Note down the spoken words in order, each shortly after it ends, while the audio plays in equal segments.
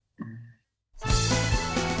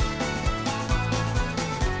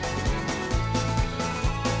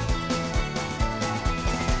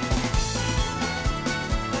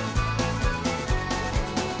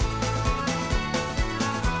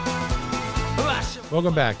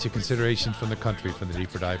Welcome back to Considerations from the Country from the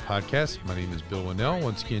Deeper Dive Podcast. My name is Bill Winnell,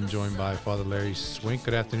 once again joined by Father Larry Swink.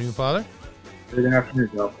 Good afternoon, Father. Good afternoon,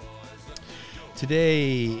 Bill.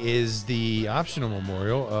 Today is the optional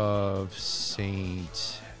memorial of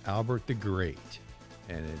Saint Albert the Great,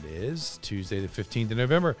 and it is Tuesday the 15th of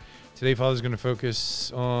November. Today, Father's going to focus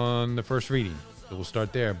on the first reading. So we'll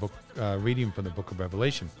start there, reading from the book of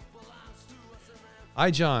Revelation. I,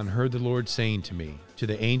 John, heard the Lord saying to me, to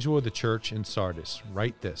the angel of the church in Sardis,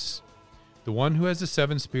 write this. The one who has the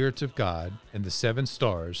seven spirits of God and the seven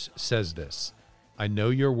stars says this, I know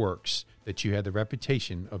your works, that you have the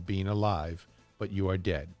reputation of being alive, but you are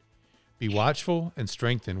dead. Be watchful and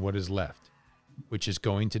strengthen what is left, which is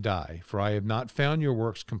going to die, for I have not found your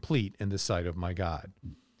works complete in the sight of my God.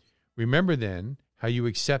 Remember then how you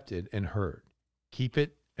accepted and heard. Keep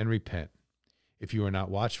it and repent. If you are not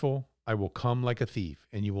watchful, I will come like a thief,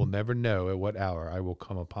 and you will never know at what hour I will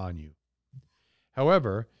come upon you.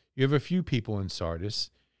 However, you have a few people in Sardis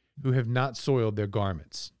who have not soiled their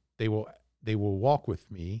garments. They will walk with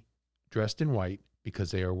me, dressed in white, because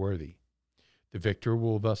they are worthy. The victor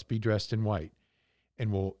will thus be dressed in white,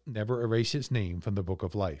 and will never erase his name from the book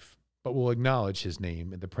of life, but will acknowledge his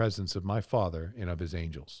name in the presence of my Father and of his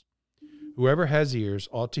angels. Whoever has ears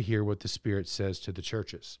ought to hear what the Spirit says to the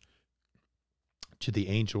churches. To the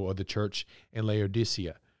angel of the church in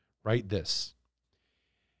Laodicea, write this.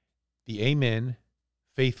 The Amen,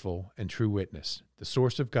 faithful and true witness, the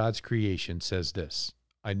source of God's creation, says this.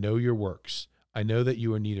 I know your works. I know that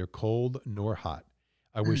you are neither cold nor hot.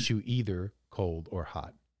 I wish you either cold or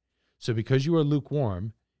hot. So because you are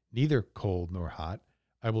lukewarm, neither cold nor hot,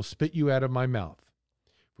 I will spit you out of my mouth.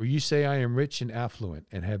 For you say I am rich and affluent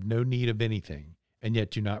and have no need of anything, and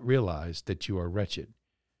yet do not realize that you are wretched,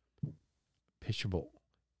 pitiable,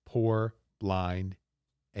 poor, blind,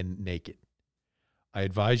 and naked. I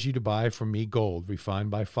advise you to buy from me gold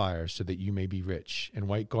refined by fire so that you may be rich, and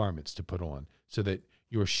white garments to put on, so that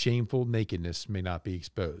your shameful nakedness may not be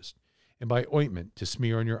exposed, and by ointment to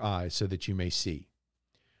smear on your eyes so that you may see.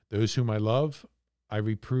 Those whom I love, I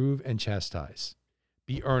reprove and chastise.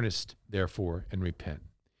 Be earnest, therefore, and repent.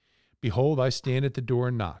 Behold, I stand at the door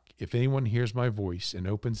and knock. If anyone hears my voice and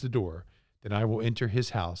opens the door, then I will enter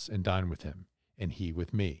his house and dine with him, and he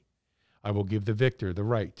with me. I will give the victor the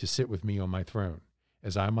right to sit with me on my throne,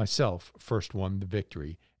 as I myself first won the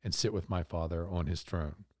victory and sit with my Father on his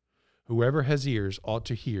throne. Whoever has ears ought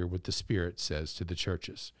to hear what the Spirit says to the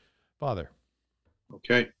churches. Father.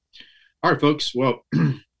 Okay. All right, folks. Well,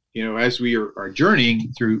 as we are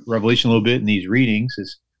journeying through Revelation a little bit in these readings,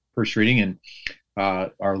 this first reading, and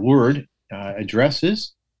our Lord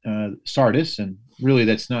addresses Sardis, and really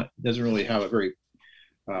doesn't really have a very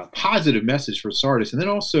positive message for Sardis. And then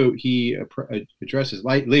also he addresses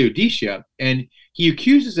Laodicea, and he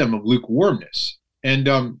accuses them of lukewarmness.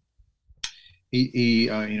 And he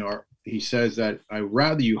says that I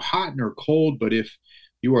rather you hot nor cold, but if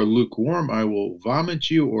you are lukewarm, I will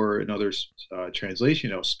vomit you, or another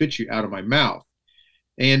translation, I'll spit you out of my mouth.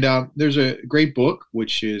 And there's a great book,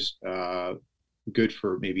 which is good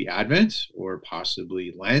for maybe Advent or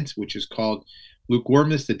possibly Lent, which is called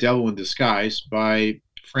Lukewarmness, the Devil in Disguise by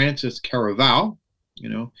Francis Caraval.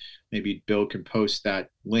 Maybe Bill can post that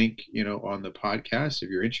link, on the podcast if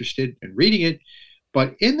you're interested in reading it.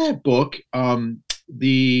 But in that book,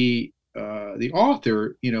 the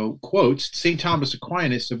author, quotes St. Thomas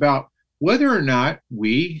Aquinas about whether or not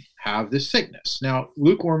we have this sickness. Now,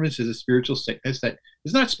 lukewarmness is a spiritual sickness that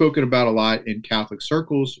is not spoken about a lot in Catholic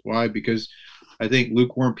circles. Why? Because I think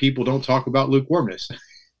lukewarm people don't talk about lukewarmness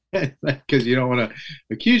because you don't want to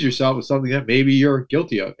accuse yourself of something that maybe you're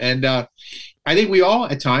guilty of. And I think we all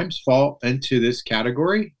at times fall into this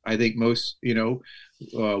category. I think most,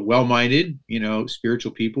 well-minded,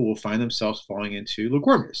 spiritual people will find themselves falling into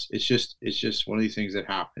lukewarmness. It's just one of these things that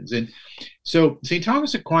happens. And so St.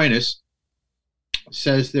 Thomas Aquinas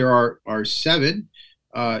says there are seven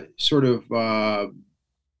or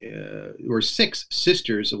six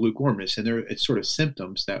sisters of lukewarmness, and it's sort of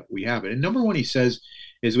symptoms that we have it. And number one, he says,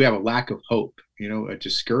 is we have a lack of hope, a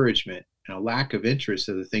discouragement, and a lack of interest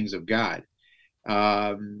in the things of God.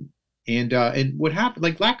 And what happened,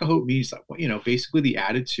 like lack of hope means, basically the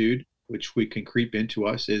attitude which we can creep into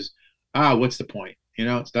us is, what's the point?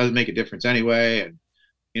 It doesn't make a difference anyway. And,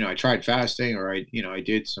 I tried fasting, or I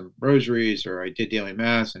did some rosaries, or I did daily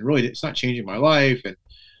mass, and really it's not changing my life. And,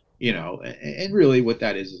 and really what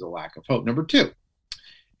that is a lack of hope. Number two,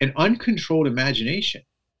 an uncontrolled imagination.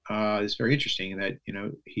 It's very interesting that,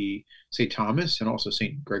 St. Thomas and also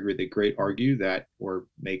St. Gregory the Great argue that, or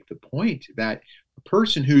make the point that a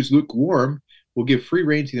person who's lukewarm will give free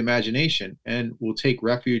rein to the imagination and will take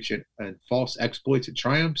refuge in false exploits and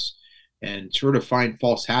triumphs and sort of find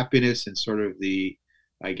false happiness and sort of the,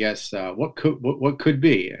 I guess, what could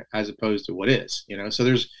be as opposed to what is, so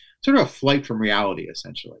there's sort of a flight from reality,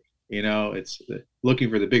 essentially. It's looking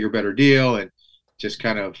for the bigger, better deal, and just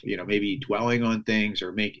kind of, maybe dwelling on things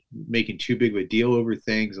or making too big of a deal over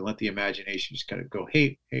things, and let the imagination just kind of go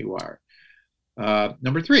haywire.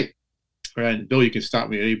 Number 3, and Bill, you can stop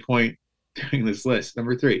me at any point during this list.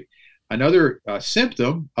 Number 3, another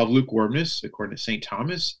symptom of lukewarmness, according to St.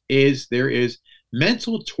 Thomas, is there is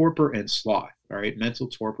mental torpor and sloth. All right, mental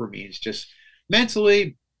torpor means just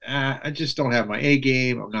mentally, I just don't have my A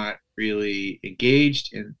game. I'm not really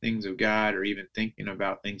engaged in things of God or even thinking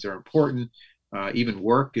about things that are important. Even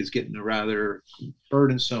work is getting rather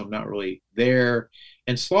burdensome, not really there.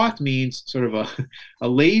 And sloth means sort of a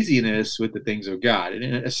laziness with the things of God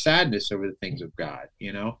and a sadness over the things of God,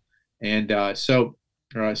 And so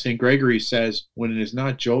St. Gregory says, when it is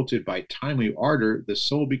not jolted by timely ardor, the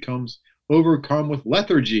soul becomes overcome with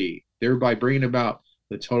lethargy, thereby bringing about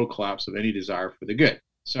the total collapse of any desire for the good.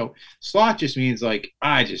 So sloth just means like,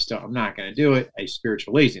 I'm not going to do it, a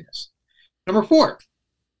spiritual laziness. Number 4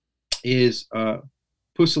 is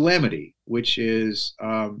pusillanimity, which is,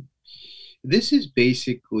 this is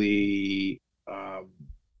basically,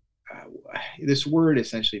 this word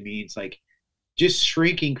essentially means like just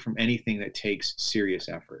shrinking from anything that takes serious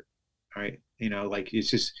effort, right? Like it's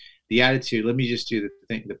just the attitude, let me just do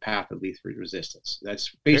the path of least resistance.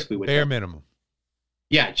 That's basically what bare minimum.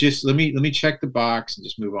 Yeah, just let me check the box and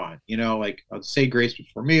just move on. Like I'll say grace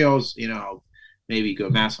before meals, maybe go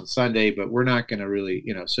mass on Sunday, but we're not going to really,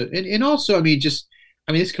 so, and also,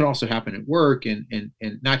 this could also happen at work and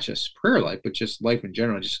not just prayer life, but just life in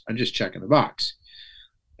general. I'm just checking the box.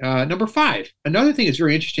 Number 5, another thing that's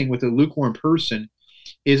very interesting with a lukewarm person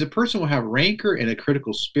is a person will have rancor and a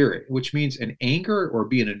critical spirit, which means an anger or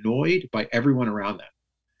being annoyed by everyone around them.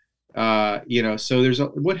 So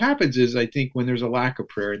what happens is, I think when there's a lack of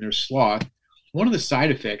prayer and there's sloth, one of the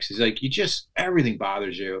side effects is like everything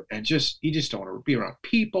bothers you, and you just don't want to be around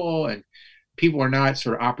people, and people are not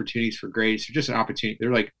sort of opportunities for grace. They're just an opportunity.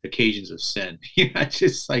 They're like occasions of sin. It's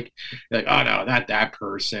just like, oh no, not that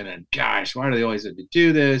person. And gosh, why do they always have to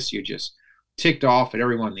do this? You're just ticked off at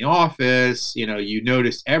everyone in the office. You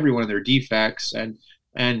notice every one of their defects and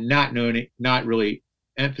not really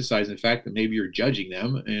emphasizing the fact that maybe you're judging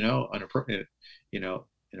them, inappropriately.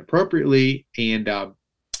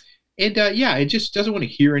 It just doesn't want to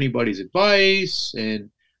hear anybody's advice.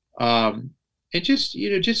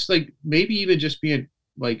 Just like maybe even just being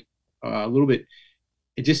like a little bit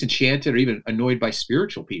disenchanted or even annoyed by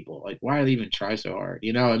spiritual people. Like, why do they even try so hard?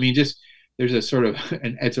 There's a sort of,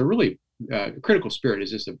 and it's a really critical spirit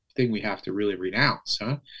is just a thing we have to really renounce,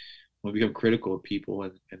 huh? When we become critical of people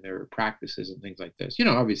and their practices and things like this.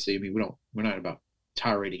 Obviously, we're not about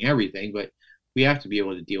tolerating everything, but we have to be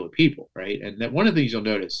able to deal with people, right? And that one of the things you'll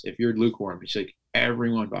notice if you're lukewarm, it's like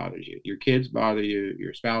everyone bothers you. Your kids bother you,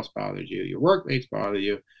 your spouse bothers you, your workmates bother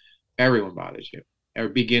you, everyone bothers you, or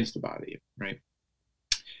begins to bother you, right?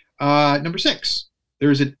 Number 6,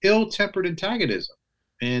 there's an ill-tempered antagonism.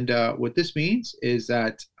 And what this means is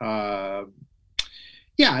that,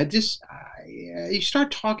 you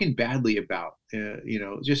start talking badly about,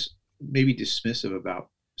 just maybe dismissive about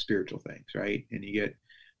spiritual things, right? And you get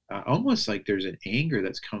almost like there's an anger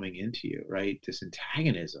that's coming into you, right? This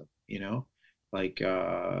antagonism,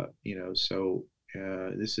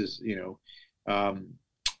 this is,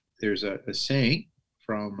 there's a saying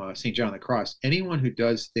from St. John of the Cross: anyone who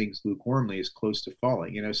does things lukewarmly is close to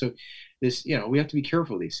falling. So this, we have to be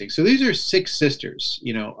careful of these things. So these are 6 sisters,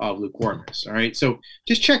 of lukewarmness. All right. So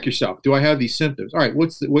just check yourself. Do I have these symptoms? All right. What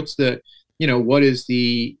is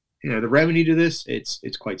the remedy to this?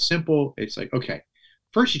 It's quite simple. It's like, okay,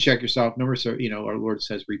 first you check yourself. Number, our Lord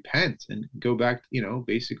says, repent and go back,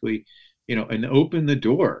 basically, and open the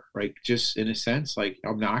door, right? Just in a sense, like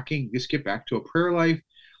I'm knocking, just get back to a prayer life.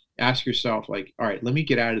 Ask yourself, like, all right, let me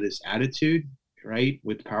get out of this attitude, right?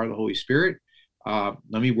 With the power of the Holy Spirit. Let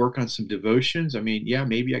me work on some devotions.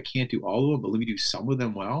 Maybe I can't do all of them, but let me do some of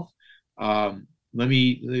them well. Let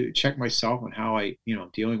me check myself on how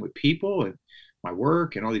dealing with people and my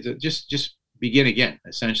work and all these, just begin again,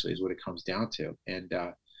 essentially is what it comes down to. And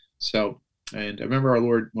I remember our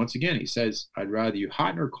Lord, once again, he says, I'd rather you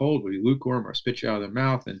hot or cold, will you lukewarm or spit you out of their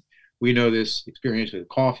mouth. And we know this experience with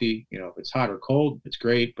coffee. If it's hot or cold, it's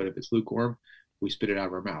great. But if it's lukewarm, we spit it out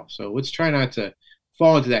of our mouth. So let's try not to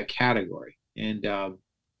fall into that category. And, and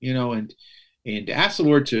ask the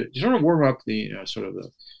Lord to sort of warm up the,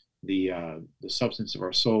 the substance of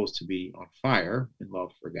our souls to be on fire in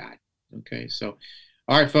love for God. Okay, so,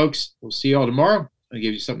 all right, folks, we'll see you all tomorrow. I'll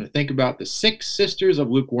give you something to think about. The 6 sisters of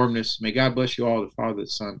lukewarmness. May God bless you all, the Father, the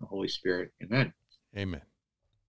Son, the Holy Spirit. Amen. Amen.